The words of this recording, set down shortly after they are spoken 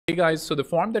Hey guys, so the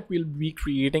form that we'll be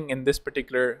creating in this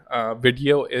particular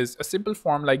video is a simple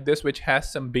form like this, which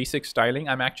has some basic styling.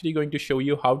 I'm actually going to show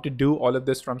you how to do all of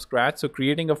this from scratch. So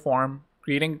creating a form,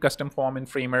 creating a custom form in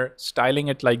Framer, styling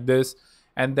it like this,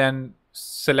 and then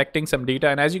selecting some data.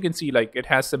 And as you can see, like it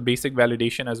has some basic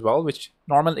validation as well, which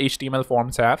normal HTML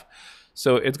forms have.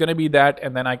 So it's going to be that,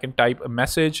 and then I can type a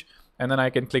message, and then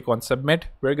I can click on submit.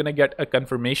 We're going to get a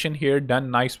confirmation here, done,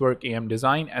 nice work AM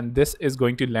design, and this is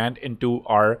going to land into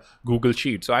our Google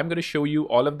Sheet. So I'm going to show you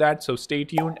all of that, so stay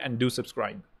tuned and do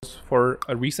subscribe. For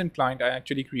a recent client, I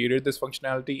actually created this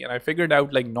functionality and I figured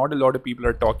out like not a lot of people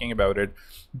are talking about it.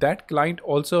 That client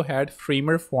also had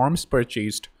Framer forms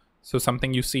purchased. So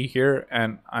something you see here,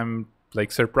 and I'm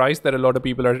like surprised that a lot of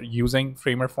people are using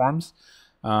Framer forms.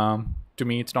 To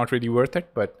me, it's not really worth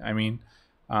it, but I mean,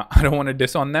 I don't want to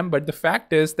diss on them, but the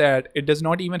fact is that it does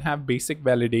not even have basic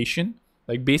validation,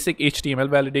 like basic HTML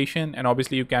validation. And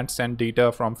obviously you can't send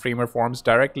data from Framer forms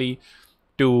directly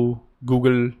to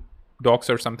Google Docs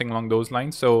or something along those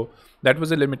lines. So that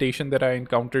was a limitation that I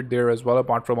encountered there as well,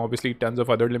 apart from obviously tons of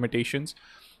other limitations.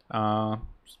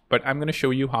 But I'm going to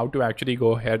show you how to actually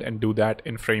go ahead and do that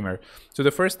in Framer. So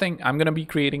the first thing, I'm going to be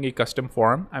creating a custom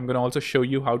form. I'm going to also show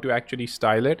you how to actually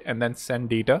style it and then send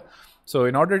data. So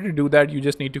in order to do that, you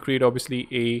just need to create obviously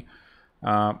a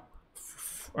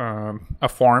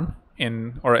form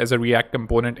in, or as a React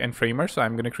component in Framer. So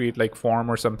I'm going to create like form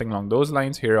or something along those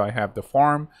lines. Here I have the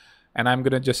form, and I'm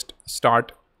going to just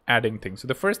start adding things. So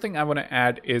the first thing I want to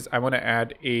add is I want to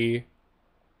add a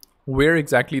where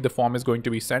exactly the form is going to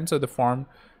be sent. So the form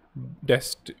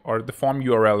or the form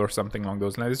URL or something along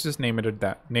those lines. Let's just name it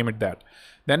that.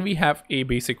 Then we have a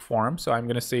basic form. So I'm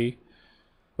going to say,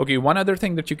 okay, one other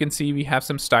thing that you can see, we have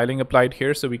some styling applied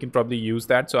here, so we can probably use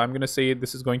that. So I'm going to say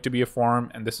this is going to be a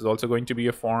form, and this is also going to be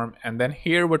a form. And then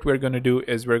here what we're going to do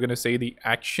is we're going to say the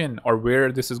action, or where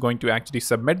this is going to actually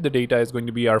submit the data, is going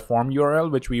to be our form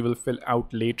URL, which we will fill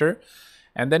out later.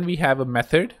 And then we have a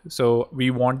method. So we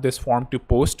want this form to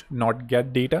post, not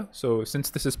get data. So since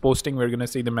this is posting, we're going to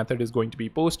say the method is going to be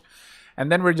post.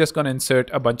 And then we're just going to insert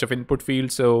a bunch of input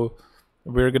fields. So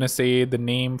we're going to say the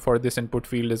name for this input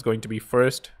field is going to be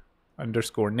first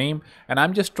 _ name. And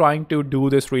I'm just trying to do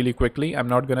this really quickly. I'm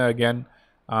not going to again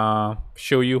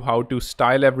show you how to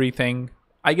style everything.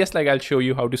 I guess like I'll show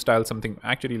you how to style something.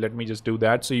 Actually, let me just do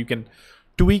that so you can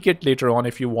tweak it later on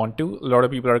if you want to. A lot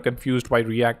of people are confused by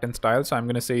React and style. So I'm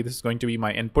going to say this is going to be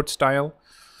my input style.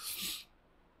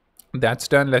 That's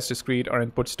done. Let's just create our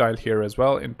input style here as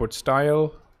well. Input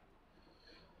style.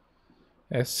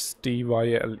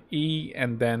 style,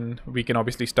 and then we can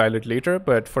obviously style it later,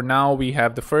 but for now we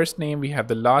have the first name, we have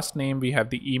the last name, we have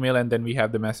the email, and then we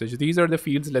have the message. These are the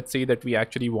fields, let's say, that we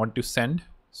actually want to send.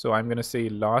 So I'm going to say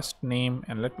last name,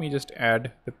 and let me just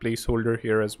add the placeholder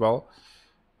here as well.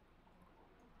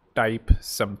 Type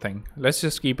something. Let's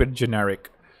just keep it generic.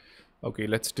 Okay,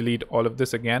 let's delete all of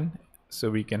this again so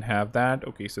we can have that.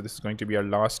 Okay, so this is going to be our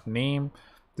last name.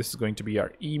 This is going to be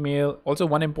our email. Also,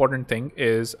 one important thing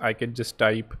is I can just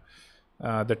type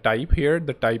the type here.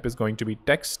 The type is going to be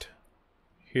text.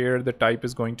 Here the type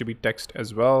is going to be text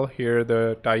as well. Here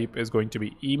the type is going to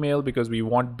be email, because we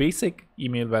want basic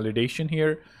email validation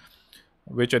here,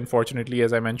 which unfortunately,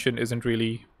 as I mentioned, isn't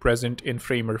really present in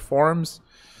Framer forms.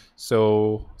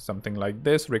 So something like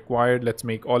this, required. Let's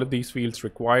make all of these fields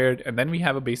required. And then we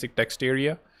have a basic text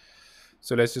area.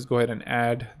 So let's just go ahead and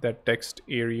add that text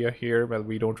area here. Well,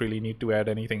 we don't really need to add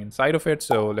anything inside of it.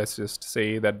 So let's just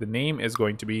say that the name is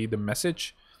going to be the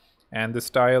message, and the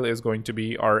style is going to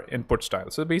be our input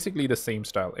style. So basically the same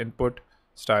style, input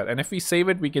style. And if we save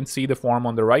it, we can see the form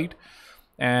on the right.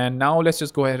 And now let's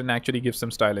just go ahead and actually give some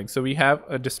styling. So we have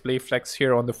a display flex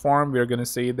here on the form. We're going to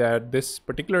say that this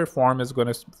particular form is going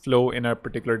to flow in a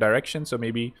particular direction. So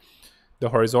maybe the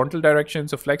horizontal direction.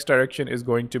 So flex direction is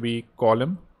going to be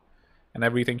column, and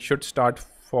everything should start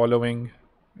following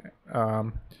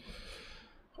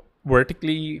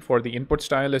vertically for the input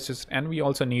style. Let's just, and we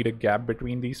also need a gap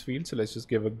between these fields. So let's just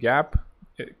give a gap.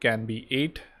 It can be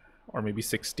 8 or maybe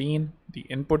 16. The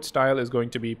input style is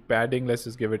going to be padding. Let's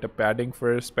just give it a padding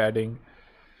first, padding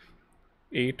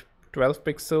 8, 12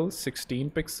 pixels,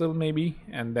 16 pixel maybe.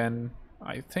 And then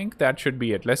I think that should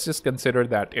be it. Let's just consider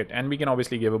that it. And we can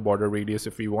obviously give a border radius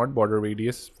if we want, border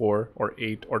radius 4 or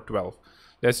 8 or 12.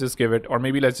 Let's just give it, or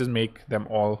maybe let's just make them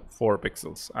all 4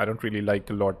 pixels. I don't really like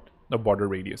a lot of border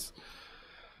radius.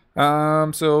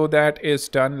 So that is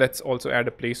done. Let's also add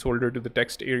a placeholder to the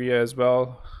text area as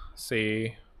well.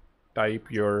 Say type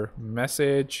your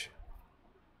message.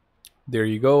 There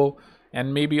you go.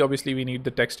 And maybe obviously we need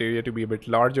the text area to be a bit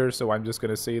larger. So I'm just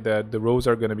going to say that the rows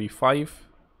are going to be 5.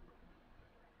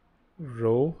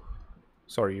 rows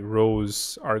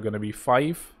are going to be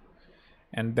 5,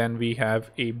 and then we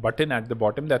have a button at the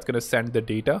bottom that's going to send the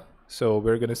data. So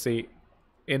we're going to say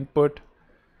input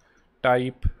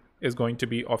type is going to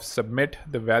be of submit.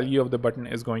 The value of the button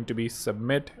is going to be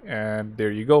submit, and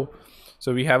there you go.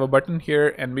 So we have a button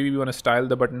here, and maybe we want to style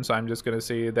the button. So I'm just going to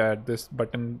say that this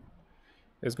button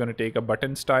is going to take a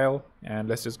button style, and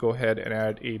let's just go ahead and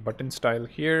add a button style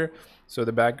here. So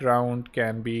the background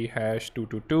can be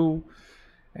 #222,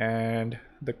 and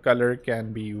the color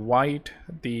can be white.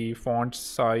 The font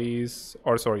size,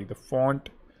 or sorry, the font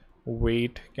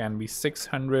weight can be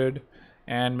 600,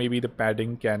 and maybe the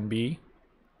padding can be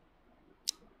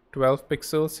 12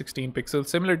 pixels, 16 pixels,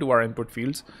 similar to our input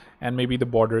fields, and maybe the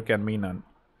border can be none.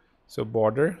 So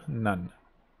border none.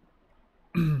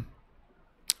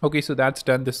 Okay, so that's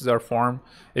done. This is our form.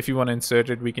 If you want to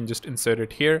insert it, we can just insert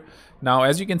it here. Now,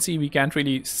 as you can see, we can't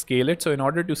really scale it. So in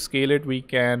order to scale it, we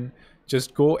can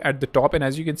just go at the top, and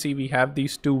as you can see, we have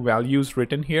these two values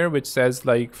written here, which says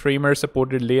like Framer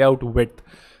supported layout width.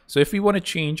 So if we want to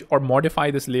change or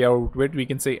modify this layout width, we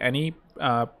can say any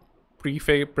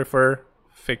prefer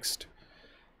fixed.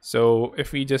 So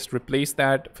if we just replace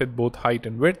that with both height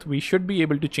and width, we should be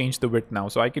able to change the width now.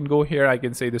 So I can go here, I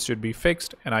can say this should be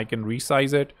fixed, and I can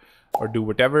resize it or do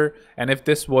whatever. And if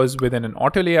this was within an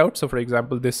auto layout, so for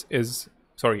example, this is,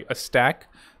 sorry, a stack,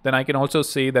 then I can also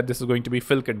say that this is going to be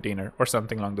fill container or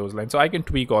something along those lines. So I can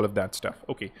tweak all of that stuff.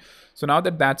 Okay, so now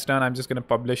that that's done, I'm just going to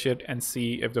publish it and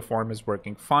see if the form is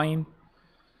working fine.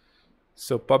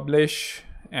 So publish,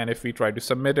 and if we try to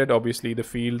submit it, obviously the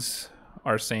fields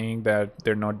are saying that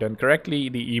they're not done correctly.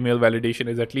 The email validation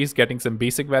is at least getting some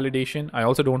basic validation. I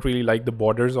also don't really like the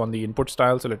borders on the input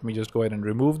style, so let me just go ahead and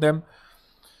remove them.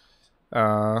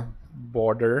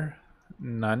 Border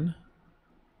none.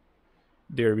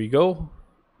 There we go.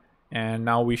 And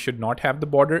now we should not have the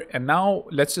border. And now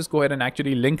let's just go ahead and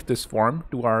actually link this form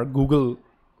to our Google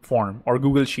form or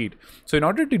Google Sheet. So in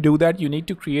order to do that, you need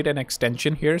to create an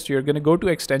extension here. So you're going to go to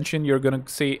extension, you're going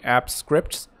to say app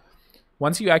scripts.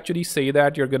 Once you actually say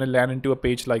that, you're going to land into a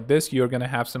page like this. You're going to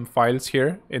have some files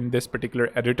here in this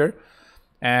particular editor,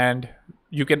 and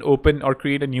you can open or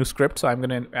create a new script. So I'm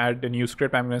going to add a new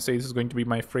script. I'm going to say this is going to be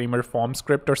my Framer form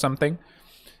script or something.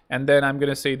 And then I'm going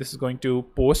to say this is going to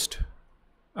post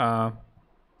the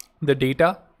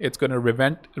data. It's going to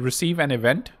receive an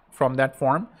event from that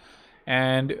form.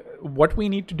 And what we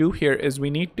need to do here is we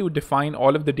need to define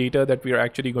all of the data that we are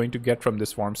actually going to get from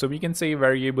this form. So we can say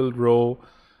variable row,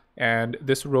 and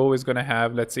this row is going to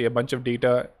have, let's say, a bunch of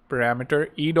data parameter.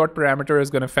 e.parameter is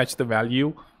going to fetch the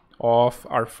value of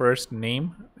our first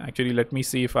name. Actually, let me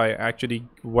see if I actually,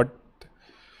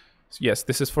 yes,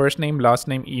 this is first name, last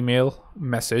name, email,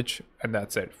 message, and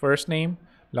that's it. First name,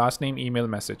 last name, email,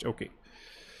 message. Okay.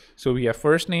 So we have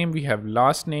first name, we have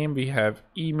last name, we have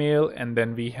email, and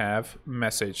then we have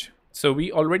message. So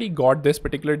we already got this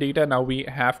particular data. Now we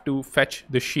have to fetch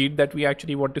the sheet that we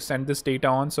actually want to send this data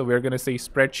on. So we're going to say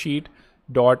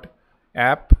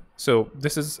Spreadsheet.app. So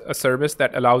this is a service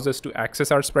that allows us to access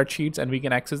our spreadsheets, and we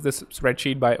can access this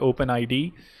spreadsheet by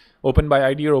OpenById or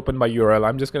OpenByURL.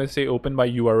 I'm just going to say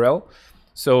OpenByURL.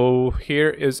 So here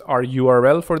is our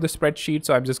URL for the spreadsheet.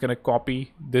 So I'm just going to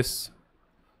copy this.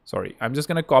 Sorry, I'm just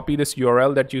going to copy this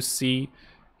URL that you see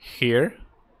here,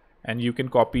 and you can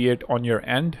copy it on your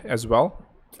end as well.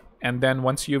 And then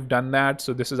once you've done that,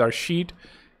 so this is our sheet.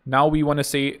 Now we want to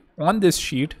say on this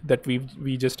sheet that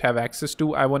we just have access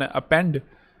to, I want to append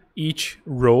each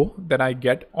row that I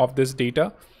get of this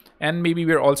data. And maybe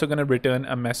we're also going to return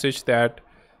a message that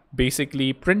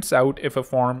basically prints out if a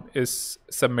form is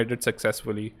submitted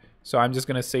successfully. So I'm just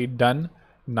going to say done,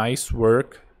 nice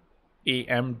work,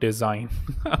 AM design.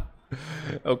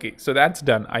 Okay, so that's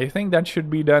done. I think that should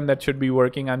be done. That should be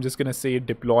working. I'm just going to say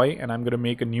deploy, and I'm going to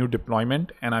make a new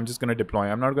deployment, and I'm just going to deploy.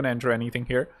 I'm not going to enter anything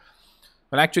here.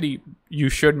 Well, actually, you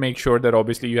should make sure that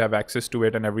obviously you have access to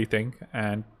it and everything.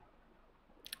 And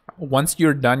once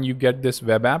you're done, you get this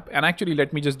web app. And actually,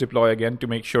 let me just deploy again to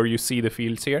make sure you see the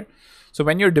fields here. So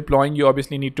when you're deploying, you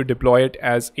obviously need to deploy it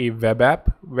as a web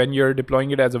app. When you're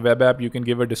deploying it as a web app, you can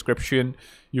give a description.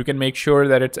 You can make sure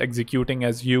that it's executing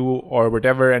as you or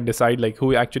whatever, and decide like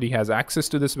who actually has access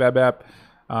to this web app.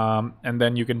 And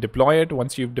then you can deploy it.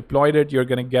 Once you've deployed it, you're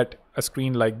going to get a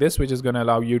screen like this, which is going to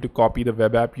allow you to copy the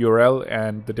web app URL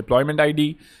and the deployment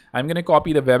ID. I'm going to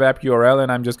copy the web app URL, and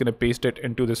I'm just going to paste it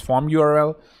into this form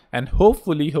URL. And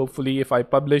hopefully, if I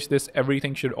publish this,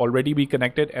 everything should already be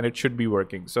connected and it should be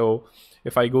working. So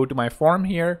if I go to my form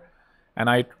here and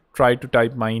I try to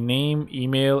type my name,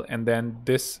 email, and then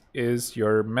this is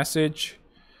your message,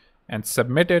 and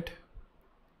submit it,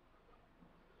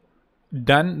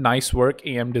 done. Nice work,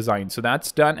 AM Design. So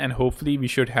that's done, and hopefully we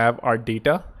should have our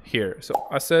data here. So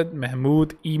Asad,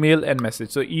 Mahmood, email and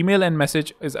message. So email and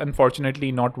message is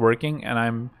unfortunately not working,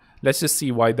 and let's just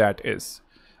see why that is.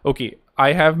 Okay,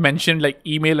 I have mentioned like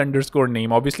email underscore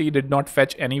name. Obviously it did not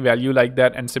fetch any value like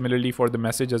that, and similarly for the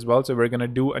message as well. So we're gonna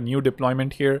do a new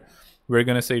deployment here. We're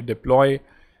gonna say deploy,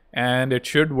 and it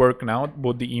should work now,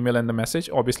 both the email and the message.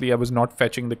 Obviously I was not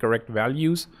fetching the correct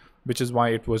values, which is why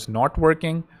it was not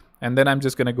working. And then I'm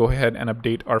just gonna go ahead and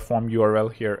update our form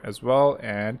URL here as well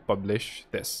and publish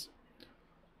this.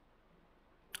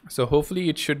 So hopefully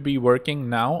it should be working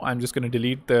now. I'm just gonna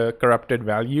delete the corrupted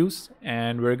values,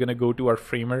 and we're gonna go to our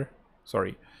framer.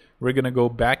 Sorry, we're gonna go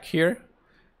back here.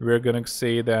 We're gonna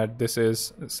say that this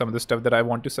is some of the stuff that I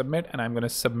want to submit, and I'm gonna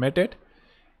submit it.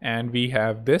 And we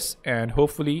have this, and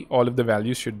hopefully all of the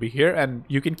values should be here, and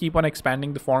you can keep on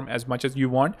expanding the form as much as you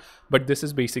want, but this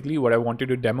is basically what I wanted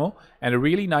to demo, and a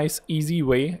really nice easy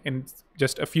way in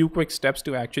just a few quick steps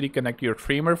to actually connect your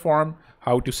framer form,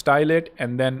 how to style it,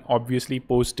 and then obviously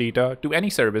post data to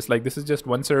any service. Like this is just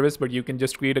one service, but you can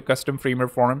just create a custom framer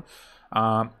form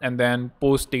and then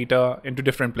post data into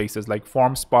different places like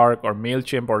FormSpark or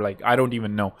MailChimp, or like I don't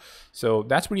even know. So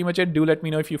that's pretty much it. Do let me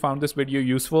know if you found this video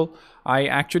useful. I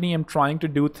actually am trying to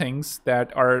do things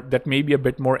that may be a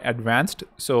bit more advanced.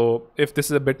 So if this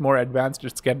is a bit more advanced,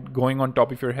 it's going on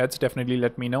top of your heads, definitely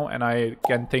let me know, and I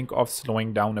can think of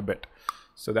slowing down a bit.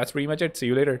 So that's pretty much it. See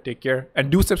you later. Take care, and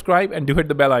do subscribe and do hit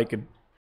the bell icon.